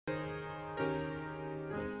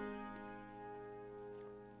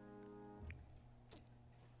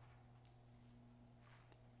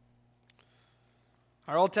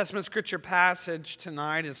Our Old Testament scripture passage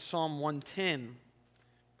tonight is Psalm 110. It can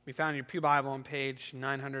be found in your Pew Bible on page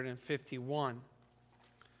 951.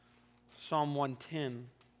 Psalm 110.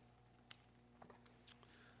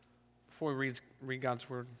 Before we read God's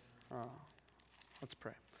word, let's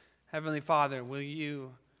pray. Heavenly Father, will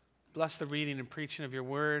you bless the reading and preaching of your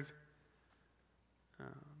word?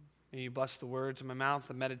 May you bless the words of my mouth,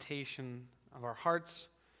 the meditation of our hearts.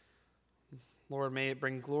 Lord, may it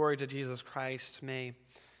bring glory to Jesus Christ. May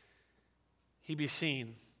he be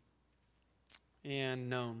seen and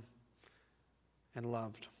known and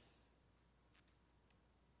loved.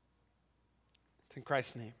 In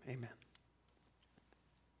Christ's name, amen.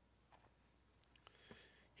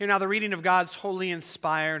 Hear now the reading of God's holy,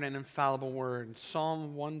 inspired, and infallible word.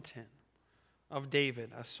 Psalm 110 of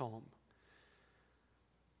David, a psalm.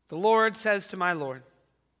 The Lord says to my Lord,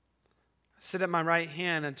 sit at my right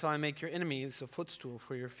hand until I make your enemies a footstool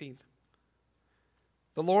for your feet.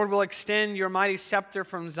 The Lord will extend your mighty scepter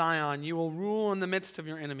from Zion. You will rule in the midst of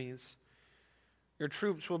your enemies. Your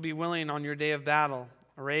troops will be willing on your day of battle.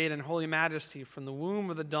 Arrayed in holy majesty, from the womb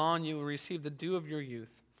of the dawn you will receive the dew of your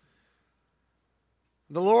youth.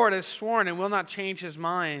 The Lord has sworn and will not change his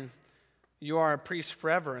mind. You are a priest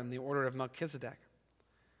forever in the order of Melchizedek.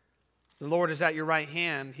 The Lord is at your right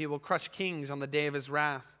hand. He will crush kings on the day of his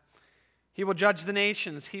wrath. He will judge the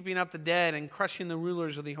nations, heaping up the dead and crushing the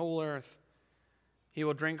rulers of the whole earth. He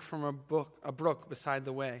will drink from a brook beside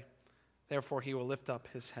the way. Therefore he will lift up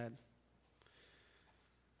his head.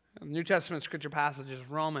 The New Testament scripture passage is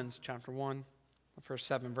Romans chapter 1, the first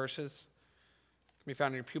 7 verses. It can be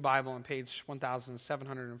found in your Pew Bible on page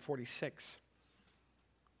 1746.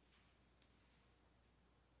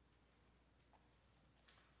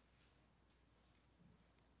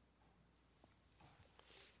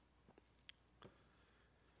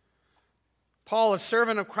 Paul, a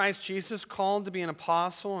servant of Christ Jesus, called to be an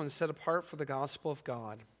apostle and set apart for the gospel of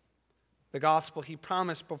God. The gospel he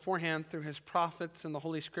promised beforehand through his prophets in the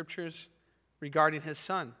Holy Scriptures regarding his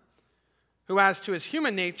Son, who as to his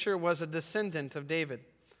human nature was a descendant of David,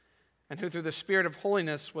 and who through the Spirit of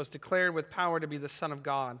holiness was declared with power to be the Son of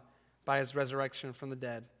God by his resurrection from the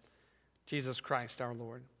dead, Jesus Christ our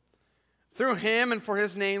Lord. Through him and for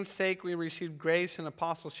his name's sake we received grace and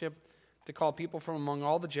apostleship to call people from among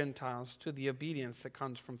all the Gentiles to the obedience that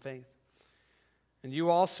comes from faith. And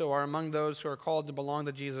you also are among those who are called to belong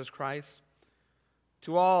to Jesus Christ.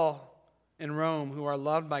 To all in Rome who are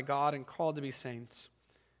loved by God and called to be saints,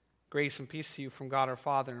 grace and peace to you from God our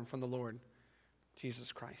Father and from the Lord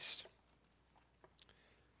Jesus Christ.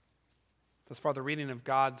 Thus far the reading of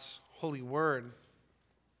God's holy word.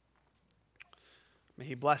 May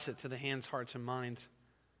he bless it to the hands, hearts, and minds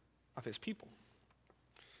of his people.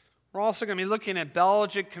 We're also going to be looking at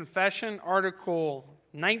Belgic Confession, Article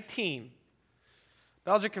 19.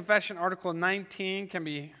 Belgic Confession, Article 19 can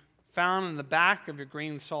be found in the back of your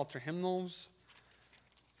green Psalter hymnals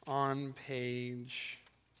on page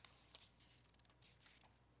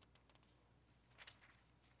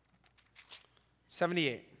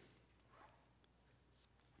 78.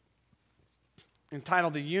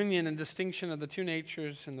 Entitled The Union and Distinction of the Two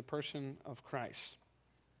Natures in the Person of Christ.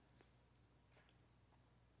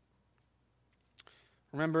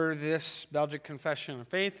 Remember, this Belgic Confession of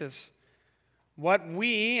Faith is what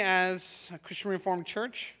we as a Christian Reformed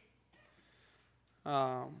Church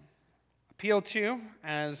appeal to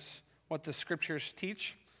as what the Scriptures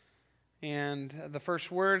teach. And the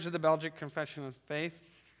first words of the Belgic Confession of Faith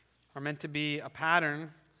are meant to be a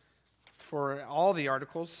pattern for all the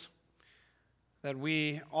articles that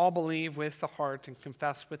we all believe with the heart and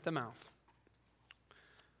confess with the mouth.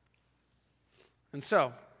 And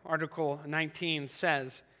so, Article 19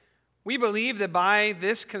 says, we believe that by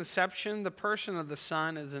this conception, the person of the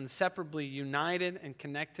Son is inseparably united and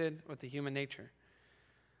connected with the human nature,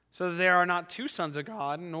 so that there are not two sons of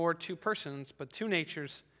God, nor two persons, but two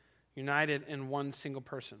natures united in one single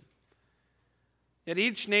person. Yet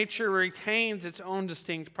each nature retains its own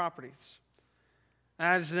distinct properties.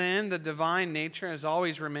 As then, the divine nature has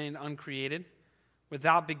always remained uncreated,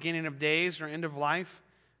 without beginning of days or end of life,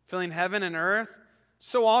 filling heaven and earth,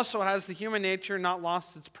 so also has the human nature not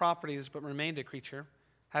lost its properties, but remained a creature,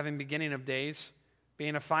 having beginning of days,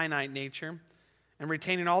 being a finite nature, and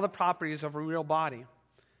retaining all the properties of a real body.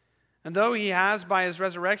 And though he has, by his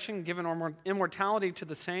resurrection, given immortality to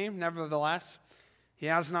the same, nevertheless, he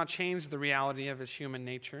has not changed the reality of his human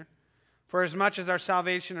nature, for as much as our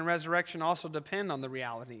salvation and resurrection also depend on the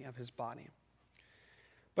reality of his body.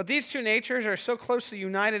 But these two natures are so closely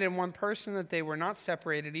united in one person that they were not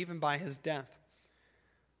separated even by his death.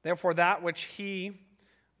 Therefore, that which he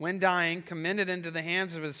when dying, commended into the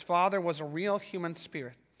hands of his Father, was a real human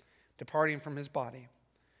spirit departing from his body.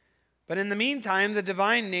 But in the meantime, the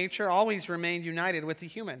divine nature always remained united with the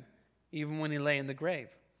human, even when he lay in the grave.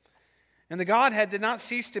 And the Godhead did not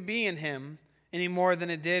cease to be in him any more than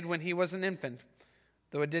it did when he was an infant,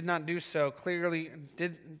 though it did not do so clearly,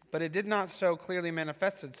 but it did not so clearly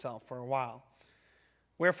manifest itself for a while.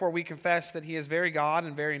 Wherefore we confess that he is very God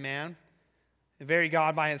and very man, and very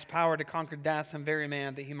God by his power to conquer death, and very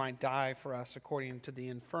man that he might die for us according to the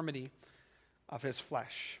infirmity of his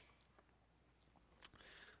flesh.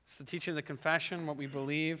 It's the teaching of the confession, what we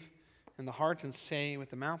believe in the heart and say with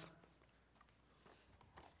the mouth.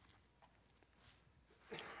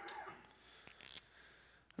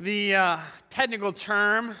 The technical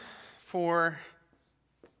term for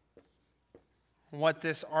what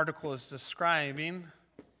this article is describing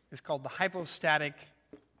is called the hypostatic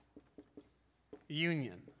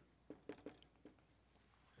union.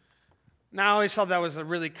 Now, I always thought that was a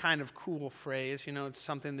really kind of cool phrase. You know, it's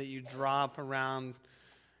something that you drop around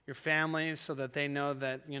your family so that they know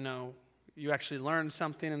that, you know, you actually learned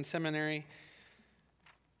something in seminary.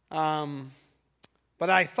 But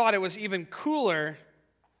I thought it was even cooler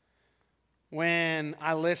when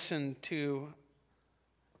I listened to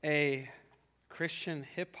a Christian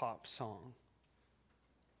hip-hop song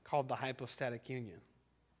called the Hypostatic Union.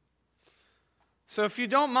 So if you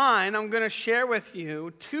don't mind, I'm going to share with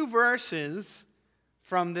you 2 verses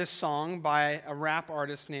from this song by a rap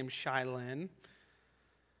artist named Shai Linne.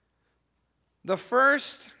 The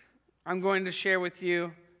first I'm going to share with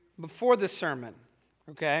you before the sermon,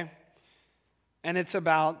 okay? And it's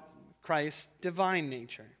about Christ's divine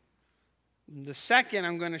nature. The second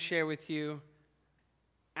I'm going to share with you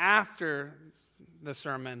after the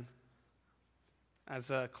sermon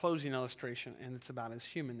as a closing illustration, and it's about his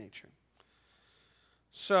human nature.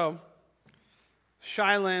 So,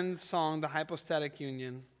 Shai Linne's song, The Hypostatic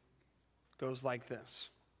Union, goes like this.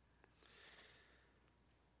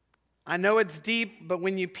 I know it's deep, but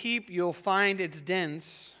when you peep, you'll find it's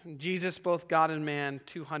dense. Jesus, both God and man,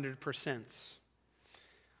 200%.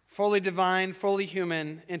 Fully divine, fully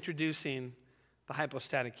human, introducing the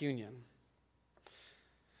hypostatic union.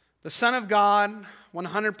 The Son of God,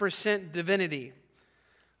 100% divinity.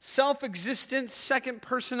 Self-existent, second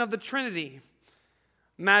person of the Trinity.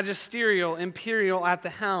 Magisterial, imperial at the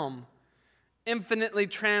helm. Infinitely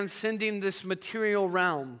transcending this material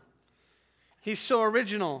realm. He's so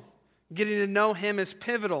original. Getting to know him is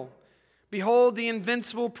pivotal. Behold the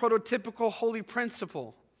invincible, prototypical, holy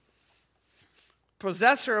principle.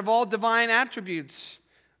 Possessor of all divine attributes.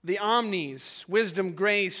 The omnis, wisdom,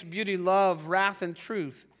 grace, beauty, love, wrath, and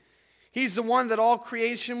truth. He's the one that all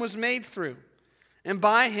creation was made through. And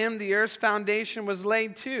by him the earth's foundation was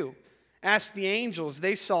laid too. Ask the angels,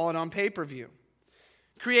 they saw it on pay-per-view.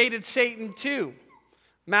 Created Satan too.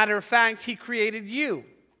 Matter of fact, he created you.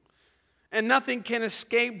 And nothing can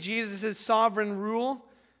escape Jesus' sovereign rule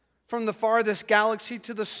from the farthest galaxy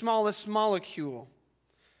to the smallest molecule.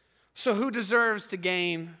 So who deserves to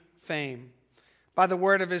gain fame? By the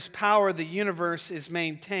word of his power, the universe is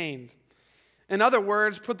maintained. In other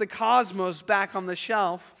words, put the cosmos back on the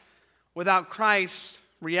shelf. Without Christ,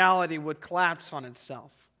 reality would collapse on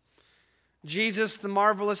itself. Jesus, the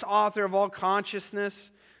marvelous author of all consciousness,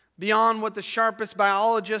 beyond what the sharpest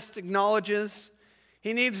biologist acknowledges.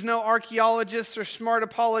 He needs no archaeologists or smart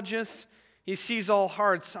apologists. He sees all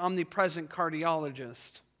hearts, omnipresent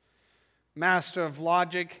cardiologist. Master of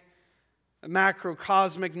logic, a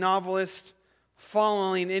macrocosmic novelist.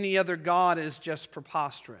 Following any other God is just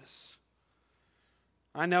preposterous.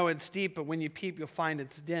 I know it's deep, but when you peep, you'll find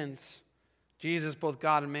it's dense. Jesus, both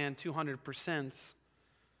God and man, 200%.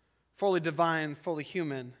 Fully divine, fully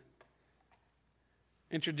human.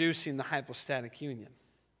 Introducing the hypostatic union.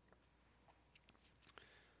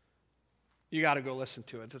 You got to go listen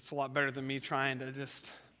to it. It's a lot better than me trying to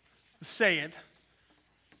just say it.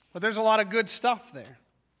 But there's a lot of good stuff there.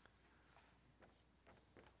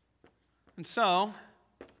 And so,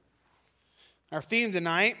 our theme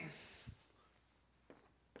tonight,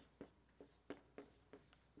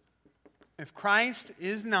 if Christ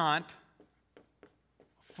is not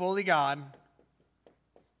fully God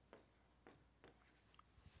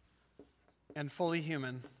and fully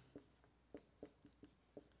human,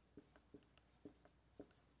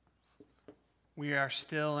 we are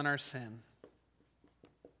still in our sin.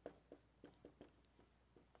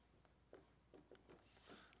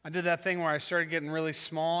 I did that thing where I started getting really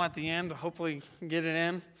small at the end. Hopefully you can get it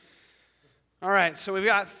in. All right, so we've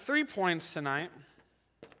got 3 points tonight.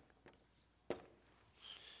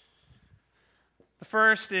 The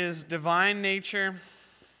first is divine nature.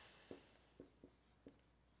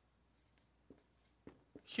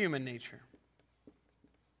 human nature.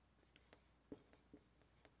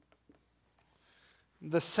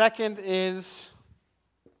 The second is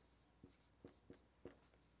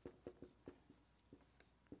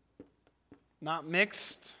not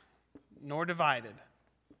mixed nor divided.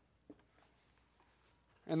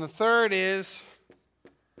 And the third is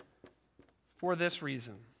for this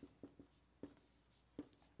reason.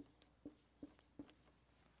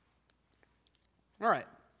 All right.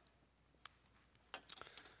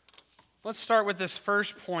 Let's start with this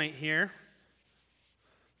first point here.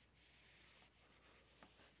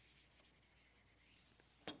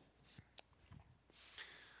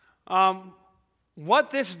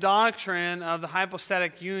 What this doctrine of the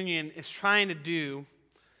hypostatic union is trying to do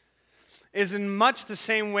is in much the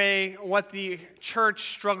same way what the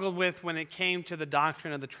church struggled with when it came to the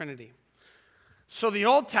doctrine of the Trinity. So the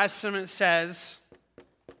Old Testament says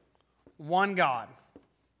one God,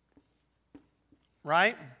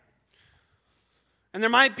 right? And there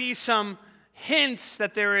might be some hints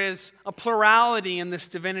that there is a plurality in this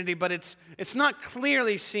divinity, but it's not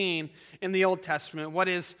clearly seen in the Old Testament. What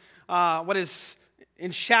is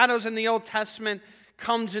in shadows in the Old Testament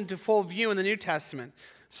comes into full view in the New Testament.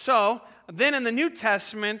 So then in the New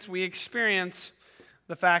Testament, we experience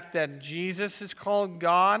the fact that Jesus is called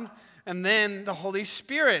God, and then the Holy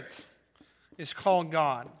Spirit is called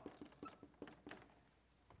God.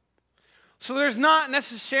 So there's not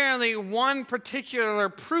necessarily one particular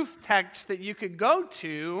proof text that you could go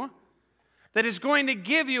to that is going to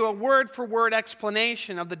give you a word-for-word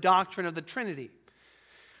explanation of the doctrine of the Trinity.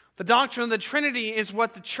 The doctrine of the Trinity is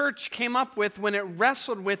what the church came up with when it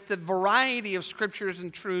wrestled with the variety of scriptures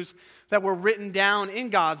and truths that were written down in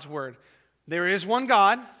God's Word. There is one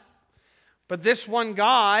God, but this one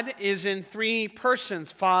God is in three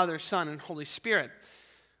persons, Father, Son, and Holy Spirit.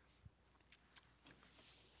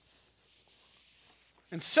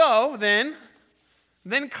 And so, then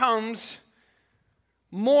comes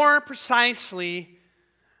more precisely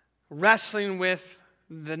wrestling with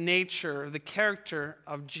the nature, the character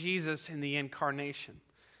of Jesus in the incarnation.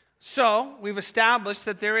 So, we've established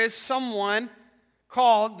that there is someone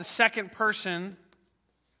called the second person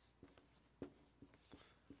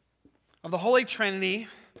of the Holy Trinity,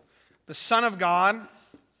 the Son of God,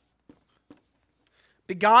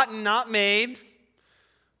 begotten, not made,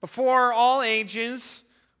 before all ages,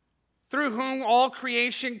 through whom all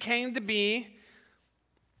creation came to be,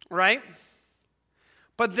 right?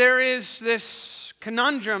 But there is this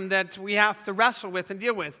conundrum that we have to wrestle with and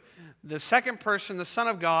deal with. The second person, the Son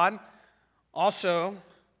of God, also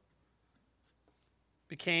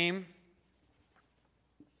became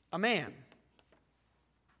a man.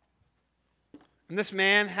 And this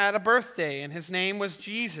man had a birthday, and his name was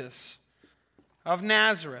Jesus of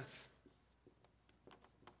Nazareth.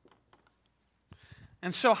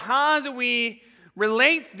 And so how do we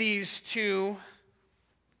relate these two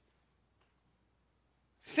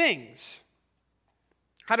things?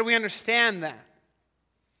 How do we understand that?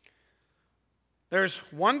 There's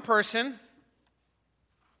one person,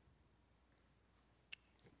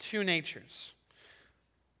 two natures.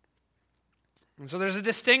 And so there's a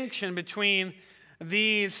distinction between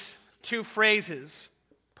these two phrases,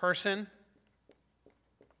 person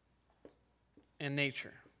and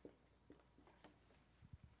nature.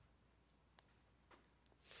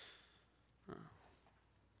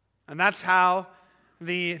 And that's how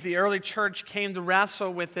the early church came to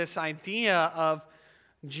wrestle with this idea of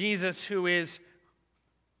Jesus, who is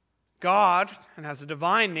God and has a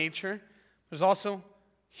divine nature, but is also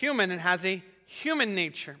human and has a human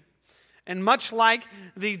nature. And much like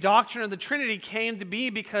the doctrine of the Trinity came to be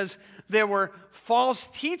because there were false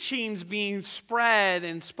teachings being spread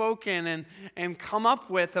and spoken and come up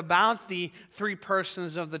with about the three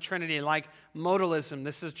persons of the Trinity, like modalism.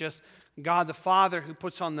 This is just God the Father who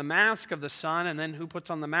puts on the mask of the Son and then who puts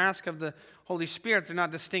on the mask of the Holy Spirit. They're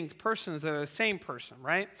not distinct persons, they're the same person,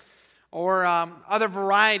 right? Or other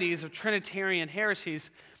varieties of Trinitarian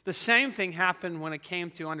heresies. The same thing happened when it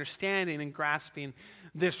came to understanding and grasping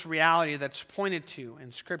this reality that's pointed to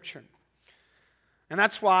in Scripture. And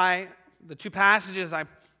that's why the two passages I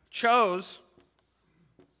chose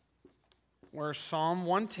were Psalm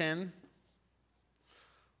 110,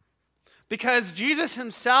 because Jesus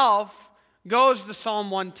himself goes to Psalm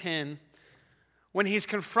 110 when he's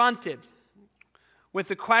confronted with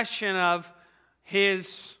the question of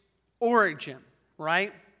his origin,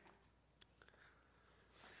 right?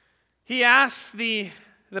 He asks the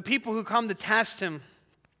people who come to test him,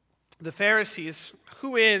 the Pharisees,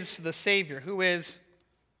 who is the Savior? Who is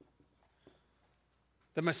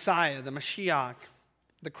the Messiah, the Mashiach,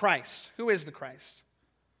 the Christ? Who is the Christ?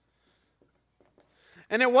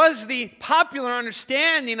 And it was the popular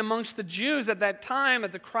understanding amongst the Jews at that time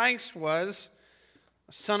that the Christ was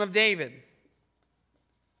a son of David.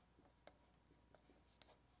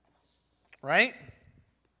 Right?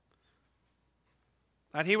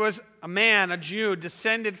 That he was a man, a Jew,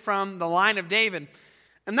 descended from the line of David.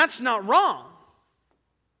 And that's not wrong.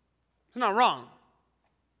 It's not wrong.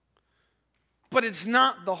 But it's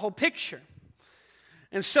not the whole picture.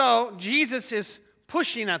 And so Jesus is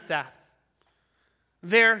pushing at that.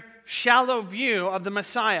 Their shallow view of the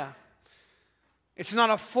Messiah. It's not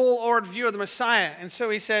a full-orbed view of the Messiah. And so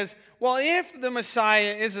he says, well, if the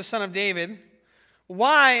Messiah is the son of David,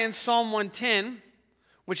 why in Psalm 110,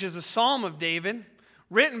 which is a psalm of David,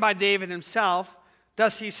 written by David himself,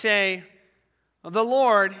 does he say, the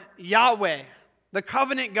Lord, Yahweh, the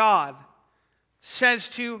covenant God, says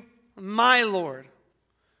to my Lord?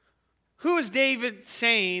 Who is David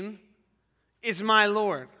saying is my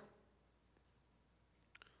Lord?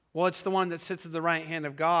 Well, it's the one that sits at the right hand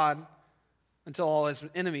of God until all his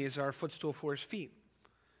enemies are a footstool for his feet.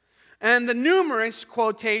 And the numerous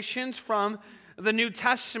quotations from the New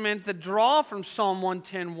Testament that draw from Psalm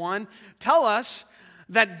 110:1 tell us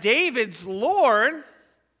that David's Lord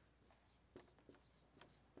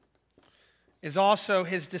is also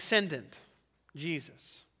his descendant,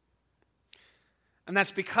 Jesus. And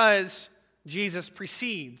that's because Jesus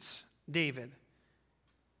precedes David,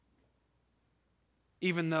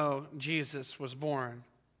 even though Jesus was born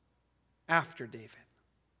after David.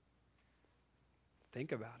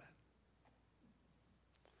 Think about it.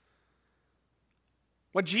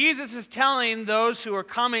 What Jesus is telling those who are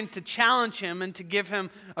coming to challenge him and to give him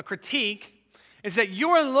a critique is that you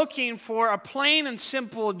are looking for a plain and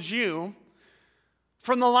simple Jew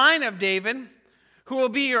from the line of David who will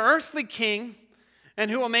be your earthly king and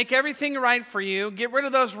who will make everything right for you, get rid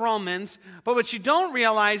of those Romans. But what you don't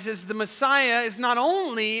realize is the Messiah is not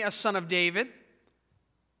only a son of David,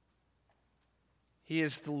 he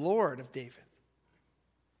is the Lord of David.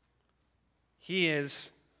 He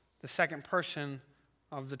is the second person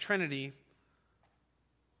of the Trinity,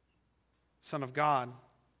 Son of God,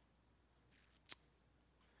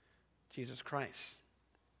 Jesus Christ.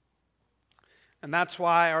 And that's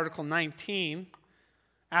why Article 19,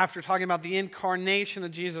 after talking about the incarnation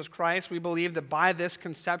of Jesus Christ, we believe that by this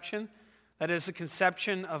conception, that is the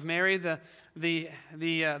conception of Mary, the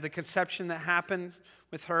conception that happened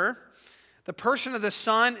with her, the person of the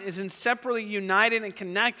Son is inseparably united and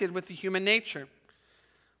connected with the human nature,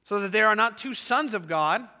 so that there are not two sons of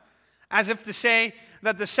God, as if to say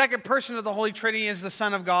that the second person of the Holy Trinity is the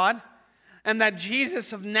Son of God, and that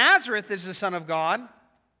Jesus of Nazareth is the Son of God,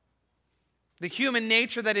 the human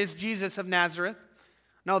nature that is Jesus of Nazareth.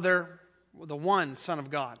 No, they're the one Son of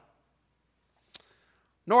God.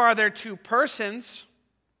 Nor are there two persons,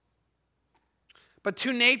 but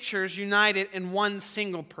two natures united in one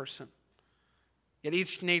single person. Yet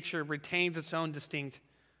each nature retains its own distinct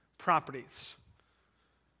properties.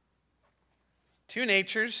 Two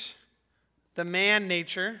natures, the man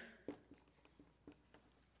nature,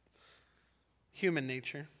 human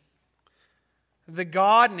nature, the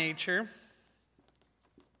God nature,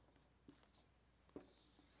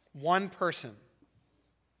 one person,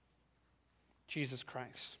 Jesus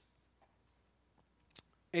Christ.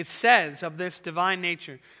 It says of this divine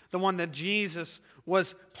nature, the one that Jesus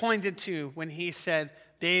was pointed to when he said,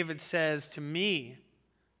 David says to me,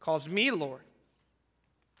 calls me Lord.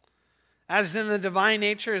 As then the divine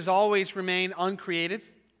nature has always remained uncreated,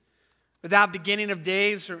 without beginning of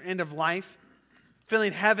days or end of life,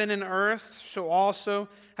 filling heaven and earth, so also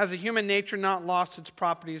has the human nature not lost its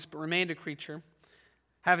properties, but remained a creature,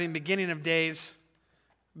 having beginning of days,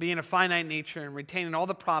 being a finite nature, and retaining all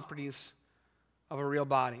the properties of a real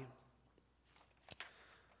body.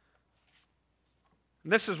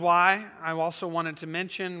 And this is why I also wanted to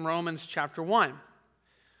mention Romans chapter 1.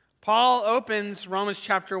 Paul opens Romans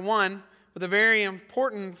chapter 1 with a very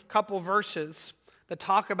important couple verses that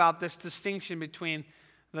talk about this distinction between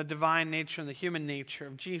the divine nature and the human nature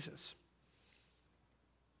of Jesus.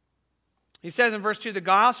 He says in verse 2, the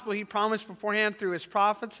gospel he promised beforehand through his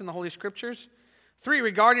prophets in the Holy Scriptures. 3,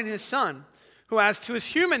 regarding his Son, who as to his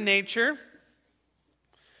human nature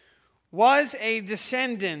was a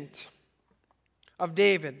descendant of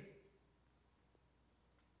David,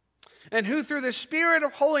 and who through the Spirit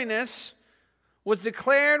of holiness was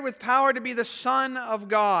declared with power to be the Son of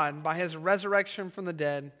God by his resurrection from the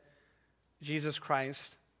dead, Jesus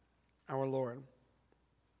Christ our Lord.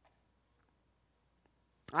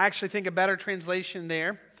 I actually think a better translation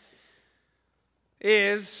there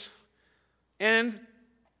is, and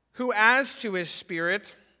who as to his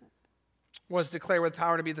Spirit was declared with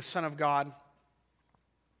power to be the Son of God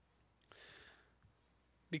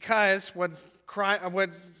Because what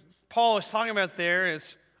Paul is talking about there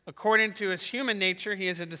is, according to his human nature, he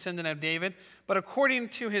is a descendant of David, but according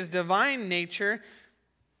to his divine nature,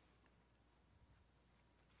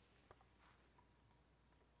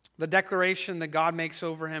 the declaration that God makes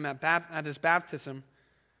over him at his baptism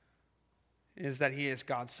is that he is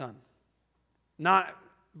God's son. Not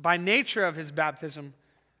by nature of his baptism,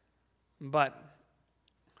 but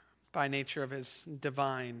by nature of his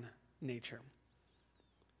divine nature.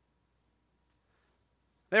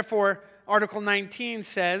 Therefore, Article 19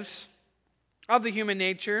 says, of the human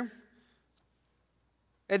nature,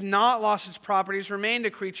 it had not lost its properties, remained a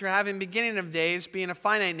creature, having beginning of days, being a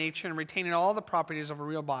finite nature, and retaining all the properties of a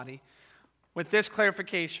real body, with this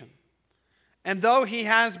clarification. And though he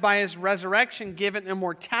has by his resurrection given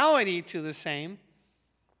immortality to the same,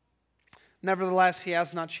 nevertheless he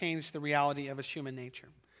has not changed the reality of his human nature.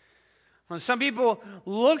 When some people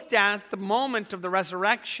looked at the moment of the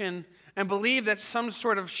resurrection and believed that some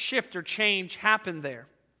sort of shift or change happened there,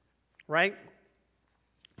 right?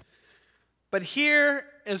 But here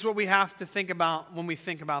is what we have to think about when we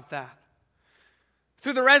think about that.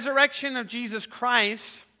 Through the resurrection of Jesus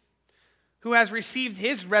Christ, who has received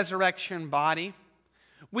his resurrection body,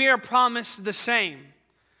 we are promised the same.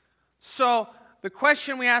 So the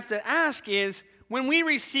question we have to ask is, when we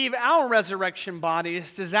receive our resurrection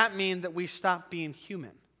bodies, does that mean that we stop being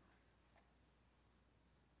human?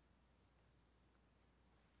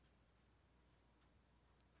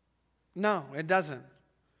 No, it doesn't.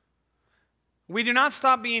 We do not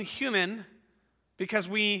stop being human because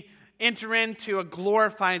we enter into a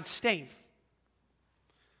glorified state.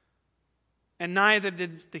 And neither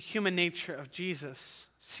did the human nature of Jesus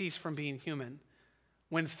cease from being human,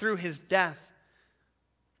 when through his death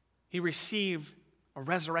he received a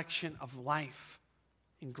resurrection of life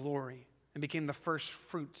in glory and became the first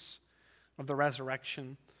fruits of the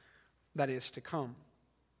resurrection that is to come.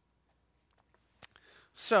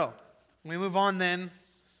 So, we move on then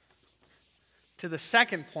to the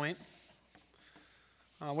second point,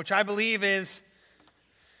 which I believe is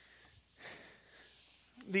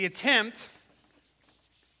the attempt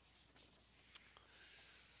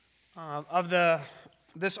of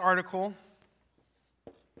this article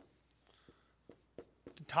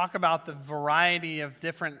to talk about the variety of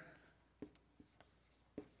different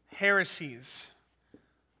heresies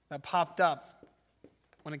that popped up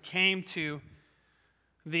when it came to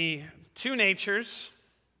the two natures,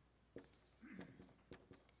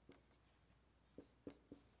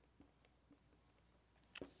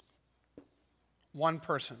 one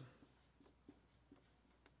person.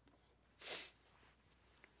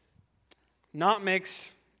 Not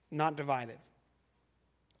mixed, not divided.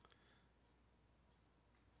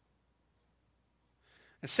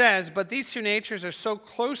 It says, but these two natures are so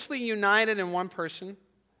closely united in one person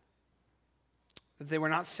that they were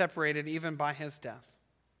not separated even by his death.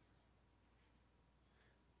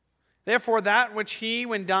 Therefore, that which he,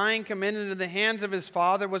 when dying, commended into the hands of his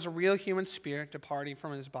Father was a real human spirit departing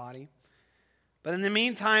from his body. But in the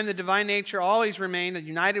meantime, the divine nature always remained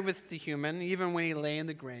united with the human, even when he lay in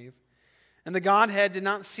the grave. And the Godhead did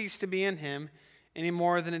not cease to be in him any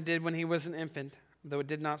more than it did when he was an infant, though it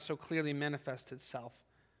did not so clearly manifest itself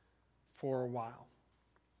for a while.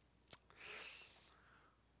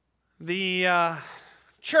 The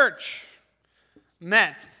church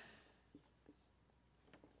met.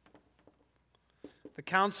 The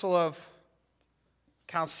Council of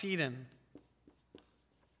Chalcedon,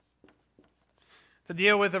 to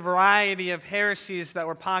deal with a variety of heresies that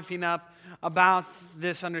were popping up about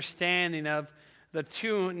this understanding of the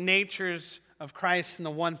two natures of Christ in the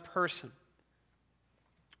one person.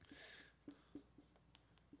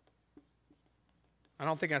 I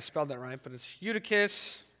don't think I spelled that right, but it's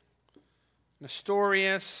Eutychus,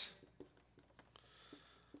 Nestorius,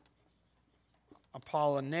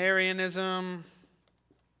 Apollinarianism,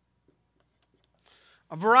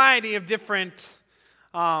 a variety of different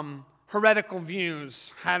heretical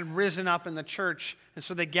views had risen up in the church, and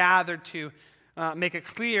so they gathered to make a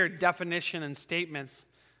clear definition and statement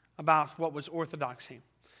about what was orthodoxy.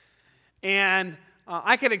 And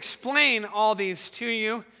I could explain all these to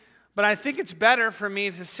you, but I think it's better for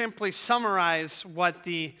me to simply summarize what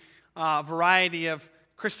the variety of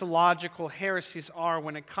Christological heresies are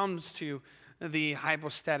when it comes to the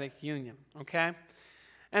hypostatic union, okay?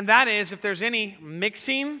 And that is, if there's any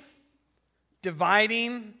mixing,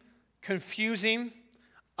 dividing, confusing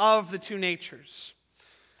of the two natures.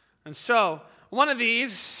 And so, one of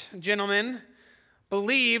these gentlemen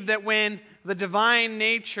believed that when the divine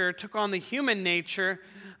nature took on the human nature,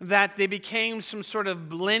 that they became some sort of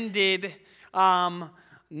blended,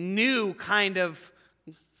 new kind of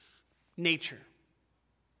nature.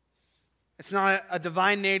 It's not a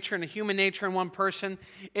divine nature and a human nature in one person.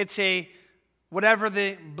 It's whatever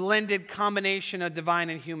the blended combination of divine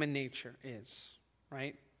and human nature is,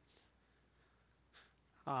 right?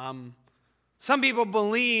 Some people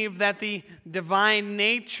believe that the divine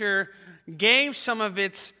nature gave some of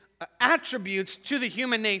its attributes to the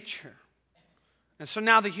human nature. And so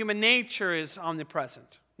now the human nature is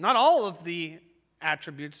omnipresent. Not all of the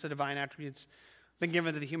attributes, the divine attributes, have been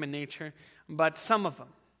given to the human nature, but some of them.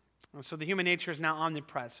 And so the human nature is now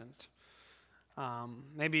omnipresent.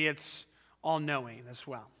 Maybe it's all-knowing as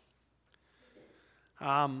well.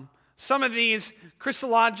 Some of these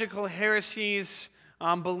Christological heresies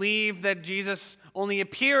believe that Jesus only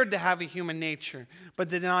appeared to have a human nature, but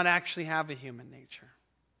did not actually have a human nature.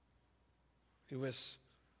 He was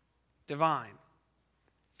divine.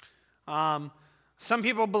 Some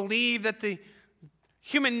people believe that the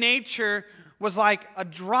human nature was like a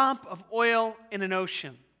drop of oil in an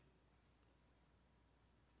ocean,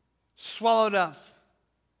 swallowed up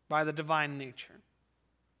by the divine nature.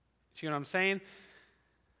 See what I'm saying?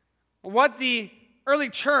 What the early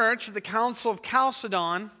church, the Council of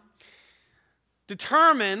Chalcedon,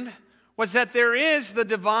 determined was that there is the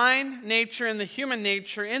divine nature and the human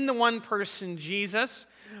nature in the one person, Jesus,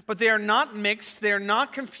 but they are not mixed, they are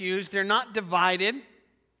not confused, they're not divided.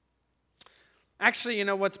 Actually, you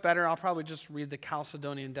know what's better? I'll probably just read the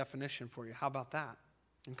Chalcedonian definition for you. How about that?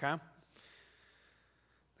 Okay?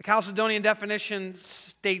 The Chalcedonian definition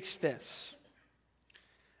states this: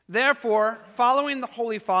 therefore, following the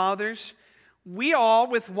Holy Fathers, we all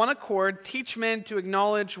with one accord teach men to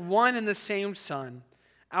acknowledge one and the same Son,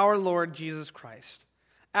 our Lord Jesus Christ,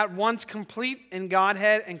 at once complete in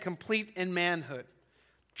Godhead and complete in manhood,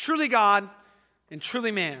 truly God and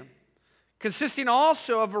truly man, consisting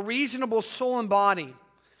also of a reasonable soul and body,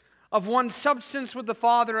 of one substance with the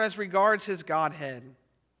Father as regards his Godhead,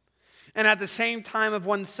 and at the same time of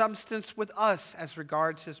one substance with us as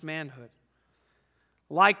regards his manhood,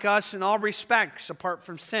 like us in all respects apart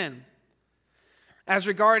from sin, as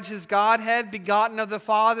regards his Godhead, begotten of the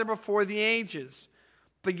Father before the ages,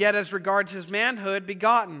 but yet as regards his manhood,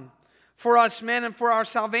 begotten for us men and for our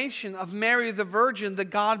salvation of Mary the Virgin, the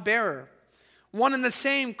God-bearer, one and the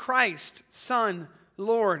same Christ, Son,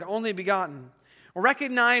 Lord, only begotten,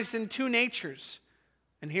 recognized in two natures.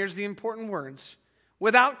 And here's the important words: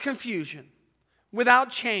 without confusion,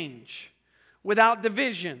 without change, without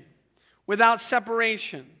division, without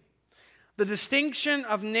separation. The distinction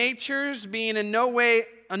of natures being in no way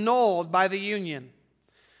annulled by the union,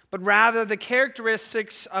 but rather the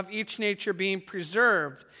characteristics of each nature being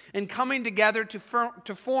preserved and coming together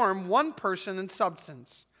to form one person and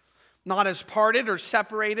substance, not as parted or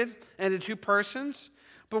separated into two persons,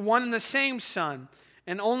 but one and the same Son,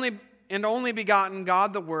 and only begotten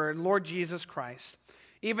God the Word, Lord Jesus Christ,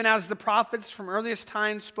 even as the prophets from earliest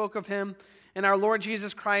times spoke of him, and our Lord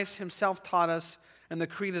Jesus Christ himself taught us, and the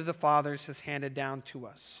creed of the fathers is handed down to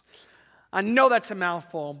us. I know that's a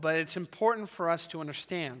mouthful, but it's important for us to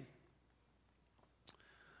understand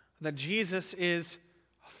that Jesus is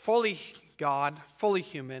fully God, fully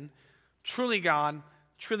human, truly God,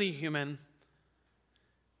 truly human.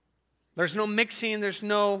 There's no mixing, there's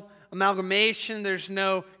no amalgamation, there's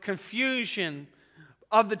no confusion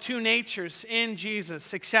of the two natures in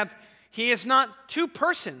Jesus, except he is not two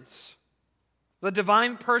persons, the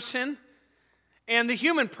divine person and the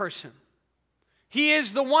human person. He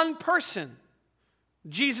is the one person,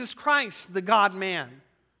 Jesus Christ, the God-man,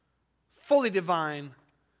 fully divine,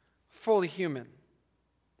 fully human.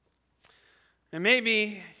 And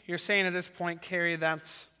maybe you're saying at this point, Cary,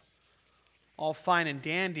 that's all fine and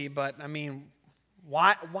dandy, but I mean,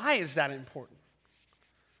 why is that important?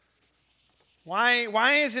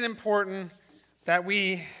 Why is it important that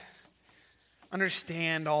we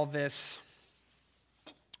understand all this?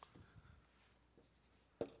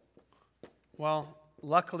 Well,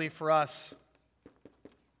 luckily for us,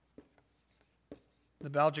 the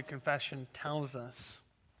Belgic Confession tells us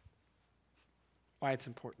why it's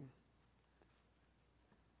important.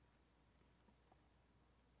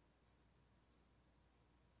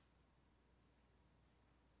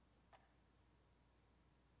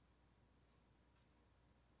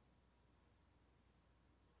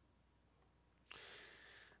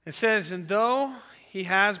 It says, and though he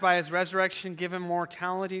has by his resurrection given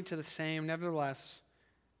mortality to the same, nevertheless,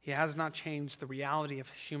 he has not changed the reality of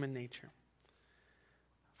human nature.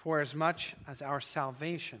 For as much as our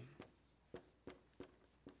salvation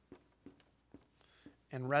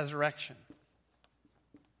and resurrection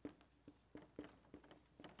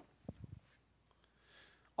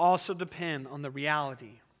also depend on the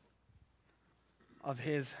reality of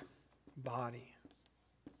his body.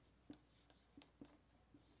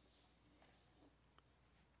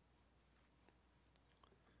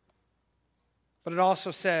 But it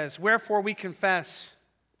also says, wherefore we confess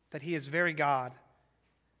that he is very God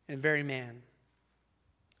and very man.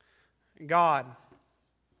 God,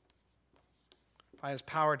 by his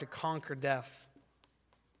power to conquer death,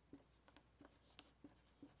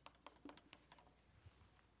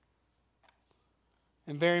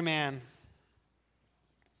 and very man,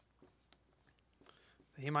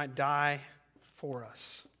 that he might die for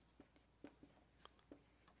us,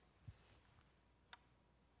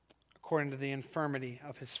 according to the infirmity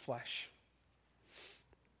of his flesh.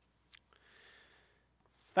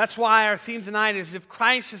 That's why our theme tonight is, if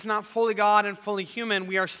Christ is not fully God and fully human,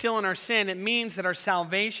 we are still in our sin. It means that our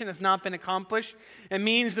salvation has not been accomplished. It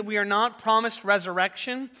means that we are not promised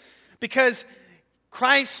resurrection, because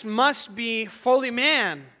Christ must be fully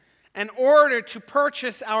man in order to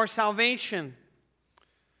purchase our salvation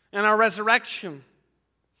and our resurrection.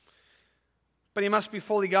 But he must be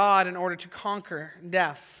fully God in order to conquer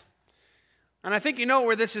death. And I think you know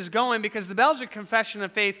where this is going, because the Belgian Confession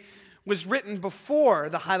of Faith was written before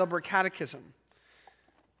the Heidelberg Catechism.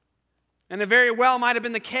 And it very well might have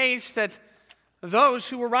been the case that those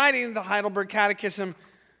who were writing the Heidelberg Catechism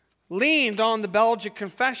leaned on the Belgian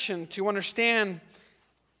Confession to understand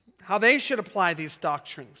how they should apply these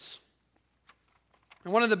doctrines.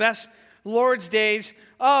 And one of the best Lord's Days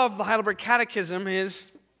of the Heidelberg Catechism is,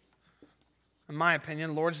 in my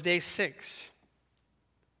opinion, Lord's Day 6.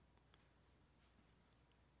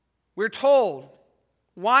 We're told,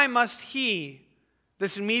 why must he,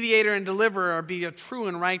 this mediator and deliverer, be a true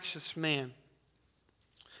and righteous man?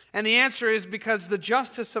 And the answer is because the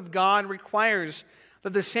justice of God requires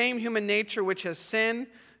that the same human nature which has sinned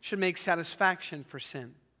should make satisfaction for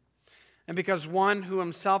sin. And because one who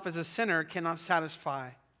himself is a sinner cannot satisfy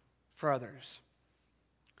for others.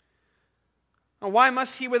 And why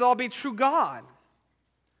must he withal be true God?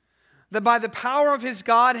 That by the power of his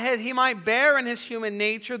Godhead he might bear in his human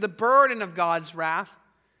nature the burden of God's wrath,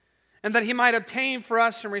 and that he might obtain for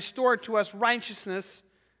us and restore to us righteousness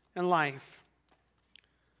and life.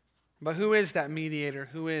 But who is that mediator?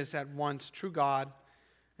 Who is at once true God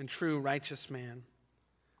and true righteous man?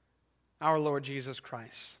 Our Lord Jesus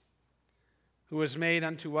Christ, who was made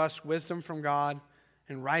unto us wisdom from God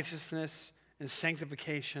and righteousness and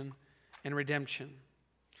sanctification and redemption.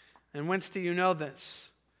 And whence do you know this?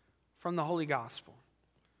 From the Holy Gospel,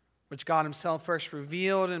 which God himself first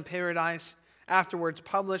revealed in paradise, afterwards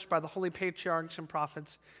published by the holy patriarchs and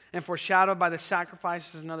prophets, and foreshadowed by the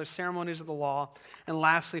sacrifices and other ceremonies of the law, and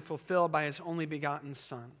lastly fulfilled by his only begotten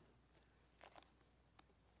Son.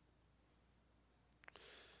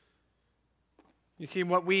 You see,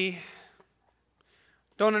 what we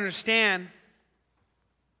don't understand,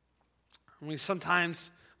 and we sometimes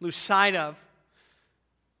lose sight of,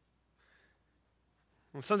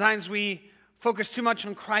 and sometimes we focus too much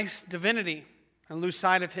on Christ's divinity and lose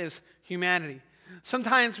sight of his humanity.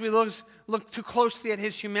 Sometimes we look too closely at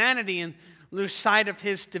his humanity and lose sight of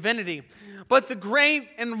his divinity. But the great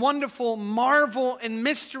and wonderful marvel and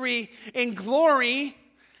mystery and glory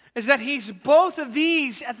is that he's both of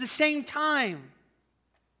these at the same time.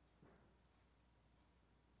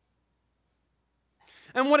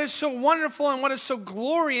 And what is so wonderful and what is so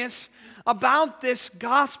glorious about this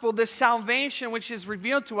gospel, this salvation which is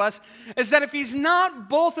revealed to us, is that if he's not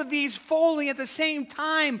both of these fully at the same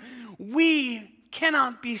time, we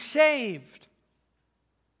cannot be saved.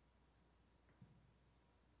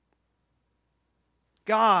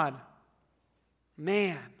 God,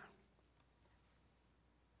 man.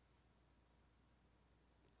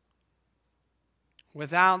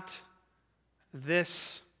 Without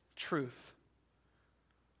this truth,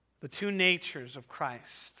 the two natures of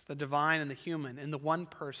Christ, the divine and the human, in the one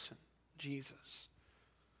person, Jesus,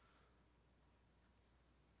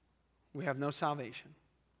 we have no salvation.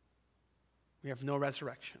 We have no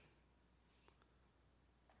resurrection.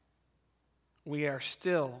 We are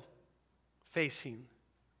still facing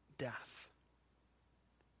death,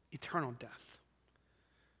 eternal death.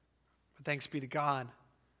 But thanks be to God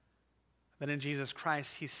that in Jesus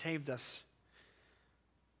Christ he saved us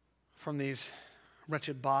from these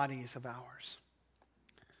wretched bodies of ours,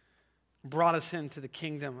 brought us into the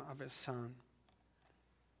kingdom of his Son.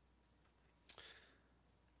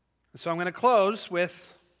 And so I'm going to close with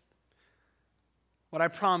what I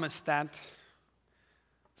promised, that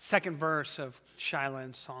second verse of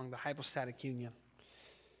Shiloh's song, the Hypostatic Union.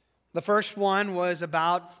 The first one was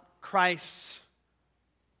about Christ's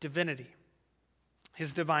divinity,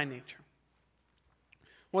 his divine nature.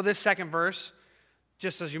 Well, this second verse,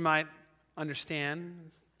 just as you might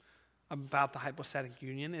understand, about the hypostatic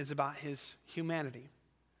union is about his humanity.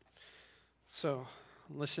 So,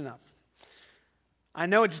 listen up. I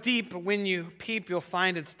know it's deep, but when you peep, you'll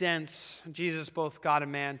find it's dense. Jesus, both God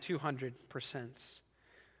and man, 200%.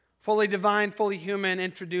 Fully divine, fully human,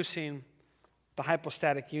 introducing the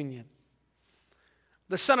hypostatic union.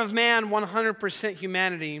 The Son of Man, 100%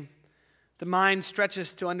 humanity. The mind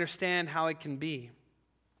stretches to understand how it can be.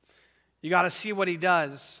 You got to see what he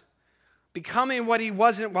does. Becoming what he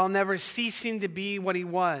wasn't while never ceasing to be what he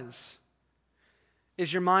was.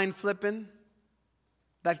 Is your mind flipping?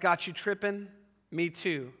 That got you tripping? Me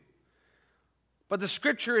too. But the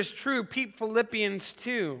scripture is true. Peep Philippians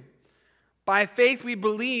 2. By faith we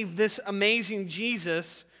believe this amazing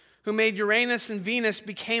Jesus who made Uranus and Venus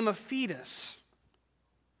became a fetus.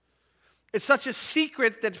 It's such a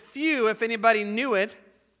secret that few, if anybody, knew it.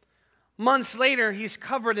 Months later, he's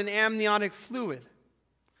covered in amniotic fluid.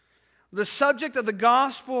 The subject of the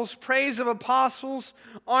Gospels, praise of apostles,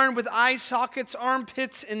 armed with eye sockets,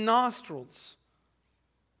 armpits, and nostrils.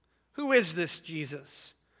 Who is this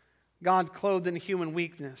Jesus? God clothed in human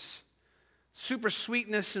weakness. Super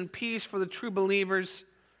sweetness and peace for the true believers.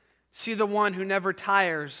 See the one who never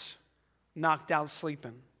tires, knocked out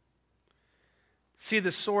sleeping. See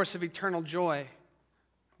the source of eternal joy,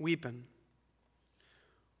 weeping.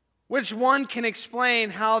 Which one can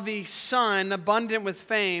explain how the Son, abundant with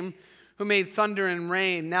fame, who made thunder and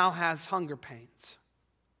rain, now has hunger pains?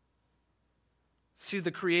 See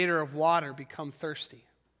the creator of water become thirsty.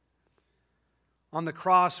 On the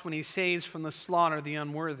cross when he saves from the slaughter the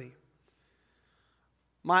unworthy.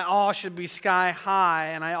 My awe should be sky high,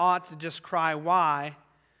 and I ought to just cry, why?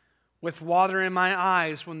 With water in my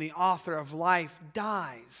eyes when the author of life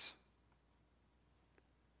dies.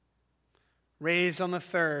 Raised on the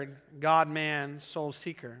third, God-man, soul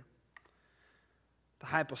seeker. The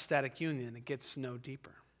hypostatic union, it gets no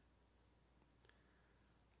deeper.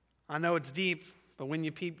 I know it's deep, but when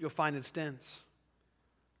you peep, you'll find it's dense.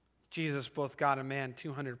 Jesus, both God and man,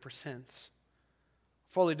 200%.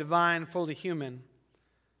 Fully divine, fully human.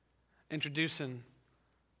 Introducing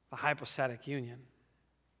the hypostatic union.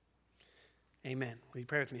 Amen. Will you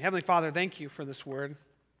pray with me? Heavenly Father, thank you for this word.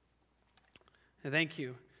 And thank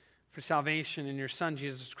you for salvation in your Son,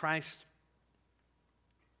 Jesus Christ,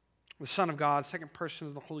 the Son of God, second person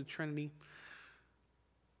of the Holy Trinity,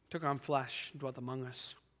 took on flesh, dwelt among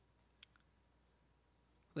us,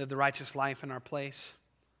 lived the righteous life in our place,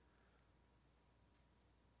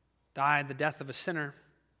 died the death of a sinner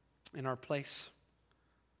in our place,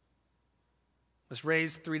 was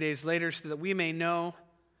raised 3 days later so that we may know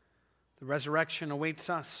the resurrection awaits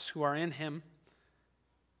us who are in him,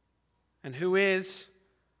 and who is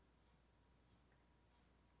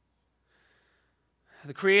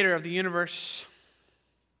the creator of the universe,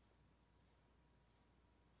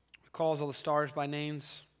 who calls all the stars by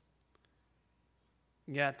names,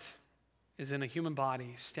 yet is in a human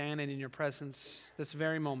body, standing in your presence this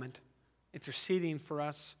very moment, interceding for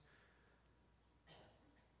us,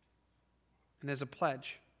 and as a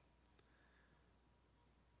pledge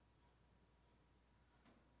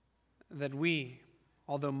that we,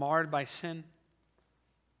 although marred by sin,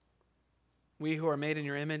 we who are made in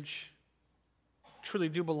your image, truly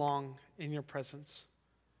do belong in your presence.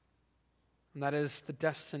 And that is the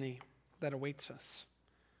destiny that awaits us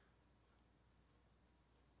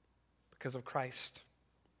because of Christ,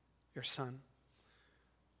 your Son,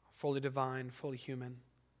 fully divine, fully human,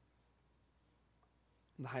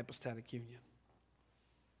 the hypostatic union.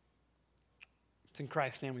 It's in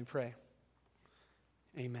Christ's name we pray.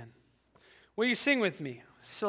 Amen. Will you sing with me?